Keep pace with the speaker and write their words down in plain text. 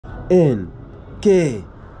NK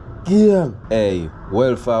Gang. Hey,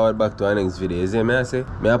 well forward back to our next video. You see me I say?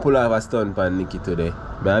 I pull off a stunt pan Nicky today.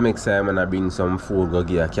 I make Simon I bring some food go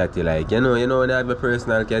give a catty like. You know when you have a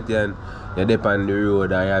personal catty and you dip on the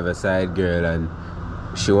road and you have a side girl and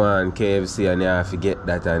she want KFC and you have to get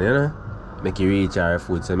that and you know make you reach her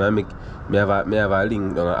food. So me have a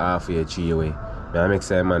link down half of your tree away. I make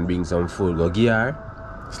Simon bring some food go give her.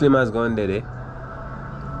 Slim has gone there.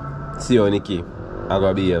 See you Nicky. I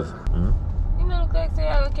go behave. You know look like say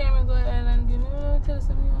I can't go island you know tell us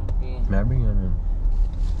something okay. May I bring her in?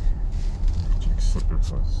 Check something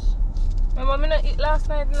first. Remember me not eat last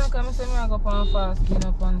night you know cause I say me I go on fast clean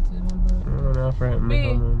up until remember. No, I'm frightened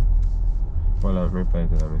me come hold on, reply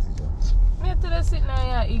to that message. Me tell you sit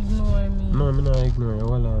now you ignore me. No, I'm not ignore you.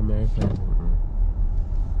 Hold on, I reply to that.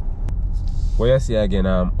 What you see again?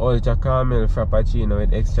 Ultra caramel frappuccino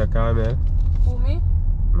with extra caramel. Who me?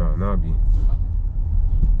 No, not be.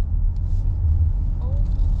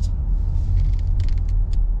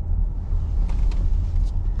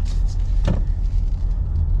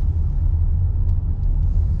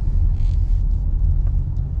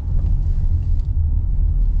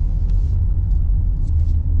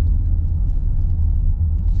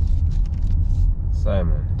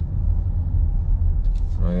 Simon,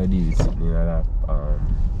 how you deal with sitting in that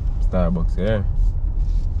Starbucks here?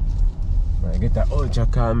 I get that ultra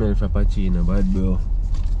caramel frappuccino, bad bro.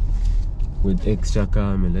 With extra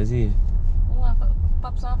caramel, is it? You want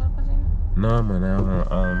pops on frappuccino? No man, I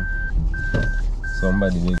want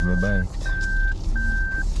somebody make me buy it.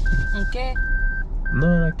 Okay.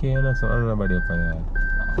 No, okay, no, so I'm nobody up here.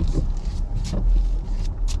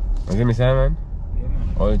 You see me Simon? Yeah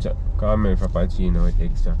man. Ultra caramel frappuccino with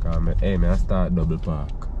extra caramel. Hey, I start double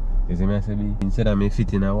park. You see me I say be? Instead of me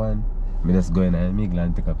fit in a one, I just go in a Migla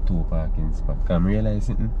and take up 2 parking spots. Because I realize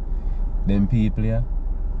something. Them people here,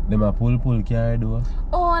 them a pull car door.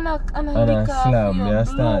 Oh, and a slam, I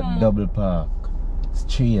start double park.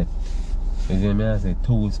 Straight. You see me I say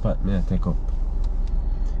 2 spots I take up.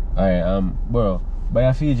 Alright, bro, buy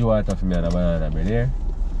a Fiji water for me and a banana bread here.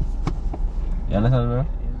 You understand bro?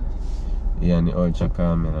 Yeah, and the ultra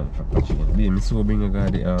caramel and frappuccino. Babe, me so bring a guy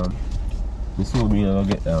the me so bring a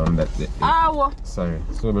get that what? sorry.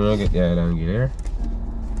 So bring a get the island here.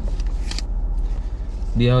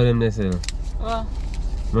 Do you how them they sell? What? How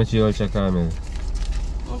much the ultra caramel?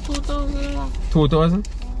 2,000. 2,000?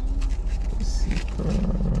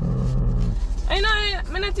 I know, I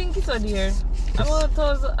don't think it's so dear. About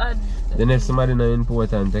 1,000. Then if somebody not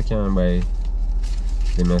important, they can buy.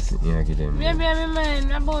 They must give them. Maybe I mean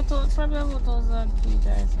probably about 1,000 feet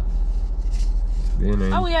or so. You know.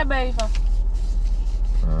 How will you buy it for?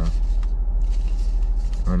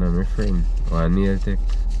 One of my friend. One nail take.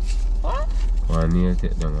 What? One nail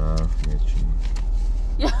take down half your tree.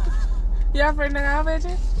 Yeah. Your friend that have it?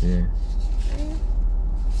 Yeah.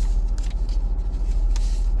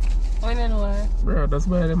 When you know her? Bro, that's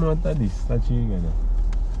why them want this. That tree gonna.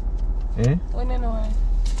 Eh? When you know her?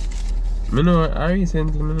 I know her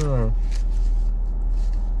recently, I know her.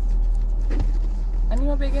 And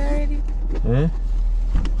you big already? Eh?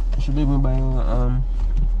 She make me buy one,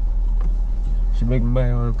 she make me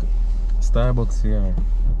buy one Starbucks here.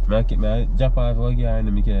 I drop off over here and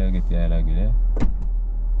then I can get here like that.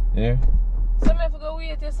 Yeah? So I have to go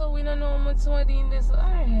wait here so we don't know how much somebody in this.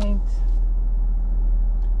 Alright.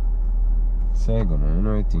 So I go man, you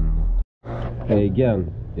know what I think. Hey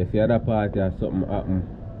gang, if you had a party or something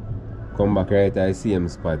happen, come back right at the same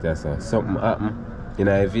spot here, so something happen in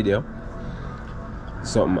a video.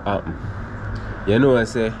 Something happen. You know I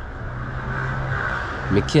say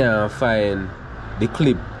me can't find the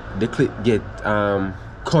clip get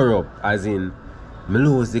corrupt, as in me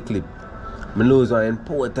lose the clip. Me lose one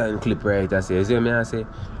important clip right I say. You see what I say?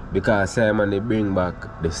 Because Simon they bring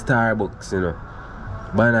back the Starbucks, you know.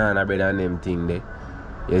 Banana bread and them thing there.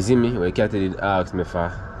 You see me? When Cathy did ask me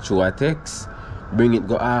for through a text, bring it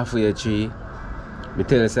go half of your tree. Me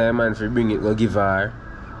tell Simon to bring it go give her.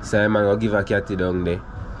 Simon go give her Cathy down there.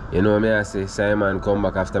 You know what I say? Simon come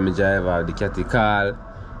back after me drive out. The Cathy call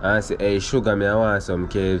and say, hey sugar, me I want some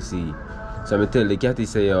KFC. So me tell the Cathy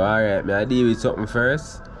say, yo, alright, me I deal with something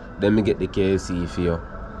first, then me get the KFC for you.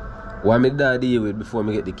 What me da deal with before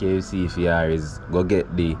me get the KFC for you is go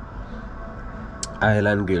get the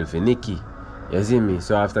Island Grill for Nicky. You see me?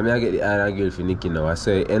 So after me I get the Island Grill for Nicky now, I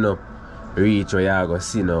saw it end up reach where you go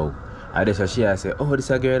see now. And that's what she say, oh, this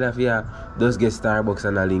a girl that here does get Starbucks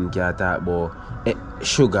and a link you talk about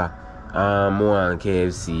sugar more and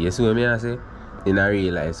KFC. You see what I say? In a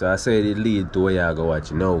real life. So I saw it lead to where you go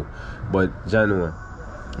watch now. But January,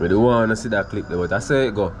 we don't want to see that clip there, but I saw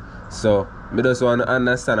it go. So I just want to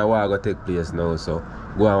understand what going to take place now, so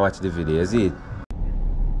go and watch the video, you see it?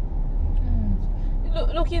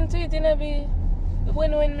 Look into it in a bit.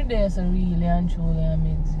 When me there, so really and truly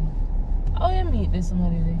amazing. How you meet this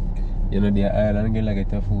somebody there? You know the island girl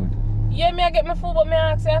get your food. Yeah, me I get my food, but me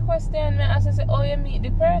ask you a question. Me ask you say, how you meet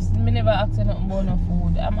the person? Me never ask you nothing about no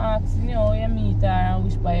food. I'm asking you how you meet her and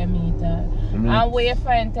which part you meet her. And where you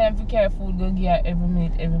find time for carry food, go give her every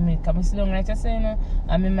minute. Cause me sit down like you say, you know,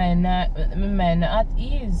 and my mind not at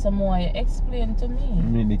ease. Some more you explain to me. I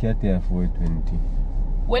mean the cat here 420.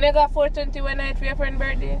 When you got 420 one night for your friend's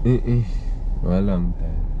birthday? For a long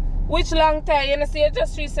time. Which long time? You know, say you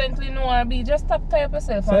just recently know her, be just stop tie up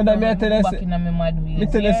yourself. So that me I tell you back in my mad ways. Me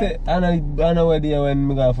tell you say, I know where they when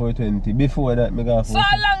me got 420. Before that, me got 420. So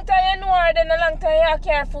a long time you know her, then a long time you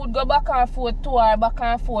carry food, go back and forth to her, back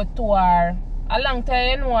and forth to her. A long time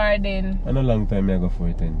you know her then. And a long time I go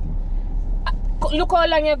 420. Look how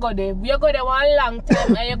long you go there. You go there one long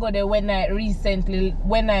time and you go there when I recently,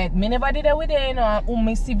 me never did that with her, you know.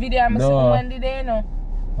 Me see video, me see woman did it, you know.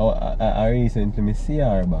 I recently me see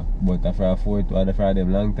her back, but after a photo, after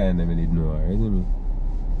them long time, I didn't know her, isn't me?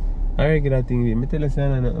 I regular thing, me tell you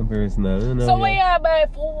something not personal. You know, so when you buy,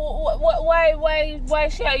 why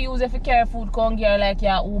should I use if you carry food come here like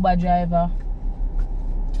you're an Uber driver?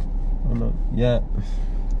 Oh no, yeah.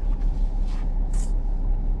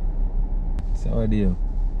 So what do you?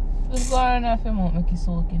 Just go around and film out, make you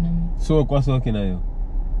soaking on me. Soak, what's soaking on you?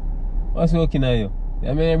 What's soaking on you?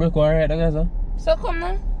 You mean you break one right again, sir? So come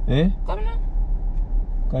now. Eh? Come now.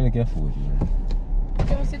 Come and get food, man.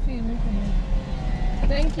 Come and see for me.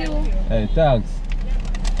 Thank you. Hey, thanks.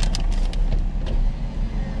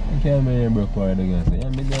 You can't make you break one right again, sir.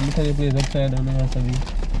 I'm tell you please upside down there, sir.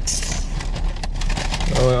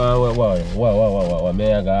 What?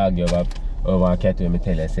 May I go argue about over a cat when me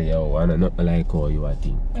tell you say, yo, I don't know like how you are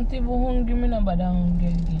think. I'm still hungry, me not bother hungry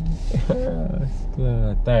again.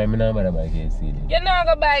 Time, me not bother buy KC. You're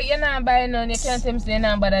not buy none. You can't tell me say you're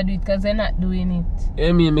not bother do it because they're not doing it.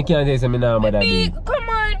 I mean, me can't tell you say me not bother do it. Come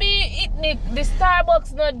on, the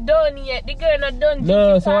Starbucks not done yet. The girl not done.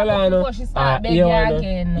 No, so all I know. Before she start begging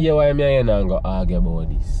again. Yeah, why me and you go argue about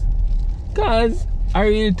this? Cause I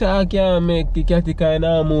real talk can make the cat kind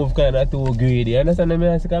of move kind of too greedy. You understand me?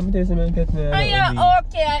 I say, come tell you me cat me. And yeah,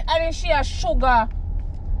 okay, and she has sugar.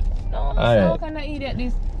 No, so what kind of idiot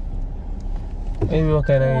this? What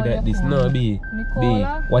kind of idiot this? No, B.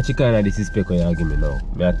 What you kind of disrespect when you give me now?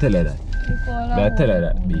 May I tell her that? May I tell her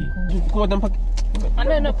that, B? Come out and pack.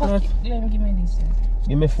 And no pocket. Let me give me this.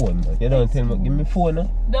 Give me phone, man. You don't tell me. Give me phone, no?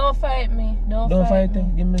 Don't fight me. Don't fight me.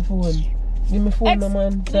 Give me phone. Give me phone, no,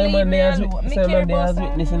 man. Simon, they has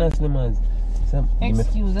witness in us, man.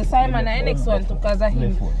 Excuse the Simon, the next one to cause of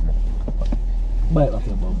him. Bye, off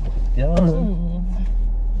your bum. Yeah, man.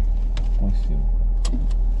 What's you?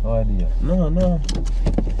 How are you?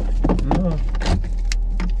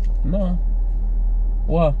 No.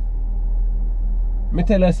 What? Me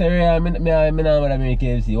tell her, say, me not want to make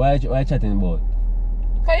KFC. Why you chatting about?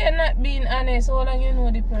 Because you're not being honest. How long you know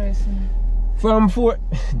the person? From 4...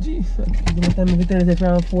 Jeez, you tell me if you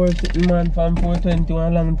from 4... Man, from 420 a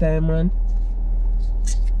long time, man.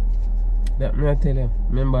 That me I tell you.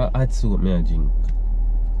 Remember, hot soap me I drink.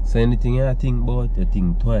 So anything you think about, you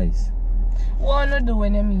think twice. What do you do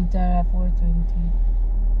when you meet her at 420?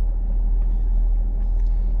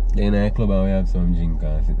 Then in a club and we have some drink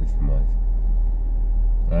and sit this month.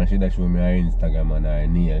 And she show me her Instagram and her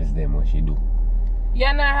nails them what she do.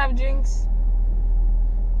 You not have drinks?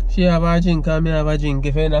 She have a drink and me have a drink.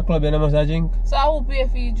 If you're in a club, you must have a drink. So who pay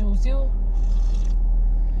for your juice? You?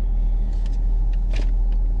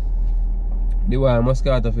 The one must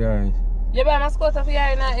cut off your eyes. You buy mascot of your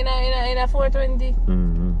in a 420?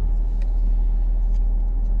 Mm-hmm.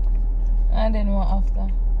 And then what after?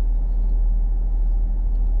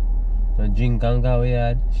 So drink and go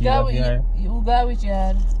yard. She have yard. You go with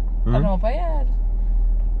yard. I know for yard.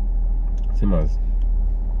 Simmers.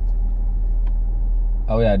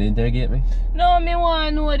 How you they interrogate me? No, me want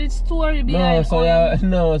to know the story behind so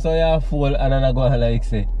you fool and I go like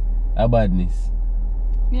say a badness.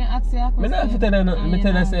 Me ask you a question. Me not tell you no. Me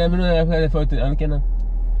tell you say I know you have for to and can.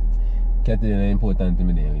 Cat is important to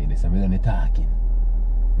me there. This I'm only talking.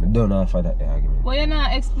 I don't know for that argument. But you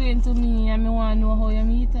not explain to me and me want to know how you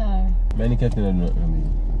meet her. Many cat don't know me.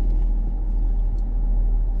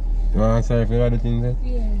 You want to answer if you have the things there?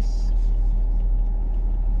 Yes.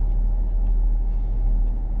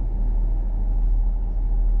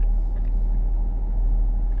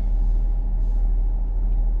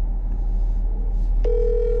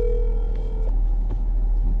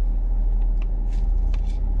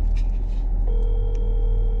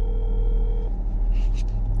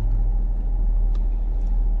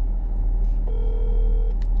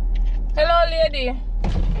 lady.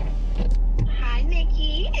 Hi,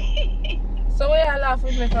 Nikki. So why are you laughing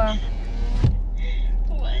with me for?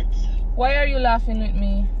 What? Why are you laughing with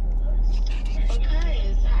me?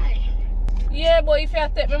 Because, hi. Yeah, but if you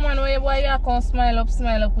take me man away, why you come smile up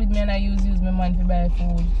with me and I use my man to buy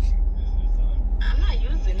food? I'm not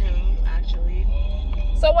using him, actually.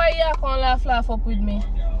 So why you come laugh up with me?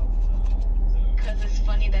 Because it's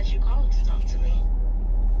funny that you called to talk to me.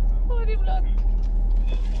 Oh, the blood.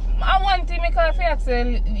 I want to make a fake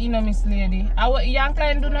say, you know, Miss Lady. Young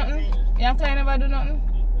Klein do nothing? Young Klein never do nothing?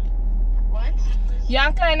 What?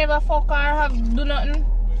 Young Klein never fuck or do nothing?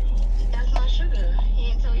 That's my sugar.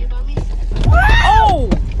 He ain't tell you about me? Oh!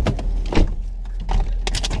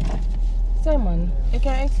 Simon, you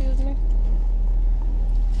can excuse me?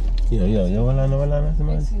 Yo, wala na,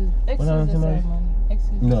 Simon. Excuse me, Simon.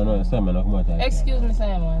 Excuse me. No, Simon, come on. Excuse me,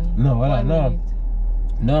 Simon. No, wala, 1 no. minute.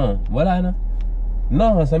 No, wala na.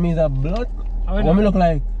 No, so means a blood. What me look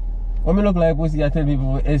like? What me look like pussy I tell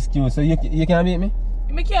people excuse. So you can't beat me?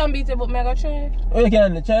 Me can't beat you, but me I go try. Oh, you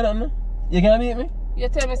can't try nothing, no? You can't beat me? You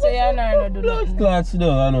tell me say you're not do Blood nothing. clots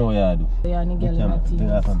though, I know what you do. You're a girl in my team.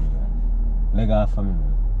 Leg off of me, man. Leg off of me,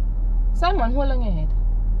 man. Simon, hold on your head.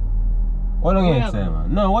 How long you head,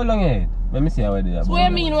 Simon? No, how long you head? Let me see how I do that. So what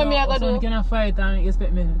you mean when me I go So you do? cannot fight and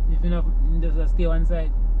expect me if you not just stay one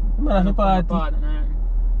side. Man, have a party.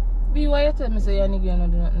 B, why you tell me say you're a girl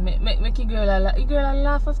not do nothing? Make your girl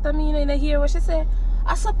laugh after me, you know, hear what she say.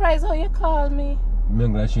 I'm surprised how you call me. I'm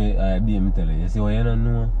going to show you, me tell you. You see what you don't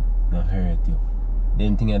know? Not hurt you.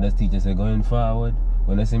 Them things that the teacher say going forward,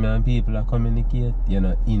 when I see me and people are communicate, you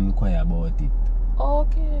not inquire about it.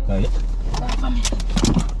 Okay. Okay? Look off of me.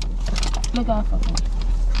 Look off of me.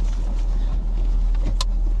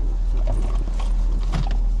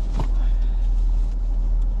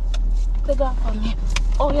 Look off of me.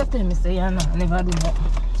 Oh, you tell me say you never do that.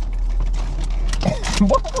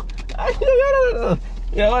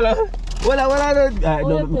 Yeah, wala. No,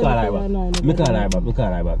 me can't lie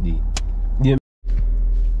about the.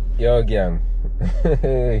 Yo, gang.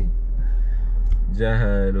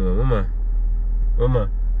 Jahan, mama.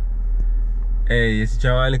 Hey, you see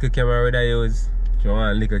one little camera with I use?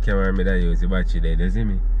 One little camera with I use, the battery there, you see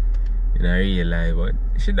me? In a real life, but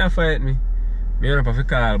she don't fight me. Me don't have to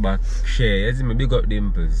call back, share, you see me, big up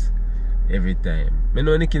dimples. Every time. I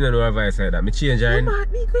know Nikki don't know advice like that. I change her. Mama,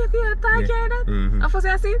 me quick, talk like that. I first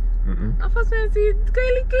see it. I first see it.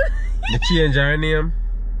 I change her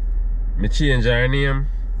name.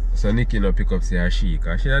 So Nikki no pick up say her she.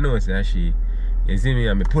 Cause she don't know say her she. You see me,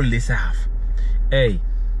 and me pull this off. Hey,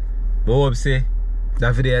 I hope say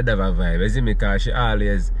that video have a vibe. You see me, cause she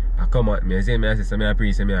always come at me. You see me, I say so I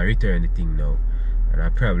pre say me I return the thing now. And a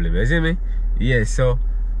problem. You see me? Yes, so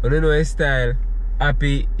I don't know his style.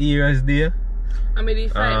 Happy Eras Day. I'm ready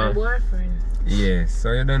to find my boyfriend. Yes,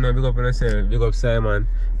 so you don't know, big up on yourself, big up Simon.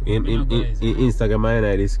 In Instagram and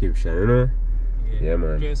in the description, you know? Yeah,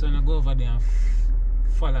 man. Okay, so now go over there and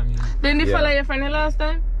follow me. Didn't you follow your friend the last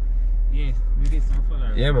time? Yes, we did some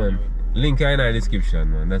followers. Yeah, man. Link in the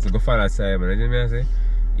description, man. That's go follow Simon. You know what I say?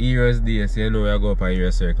 Eras Day, so you know you go up on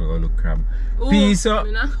your circle, go look crab. Ooh, Peace up.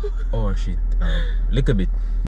 Oh shit. Look a bit.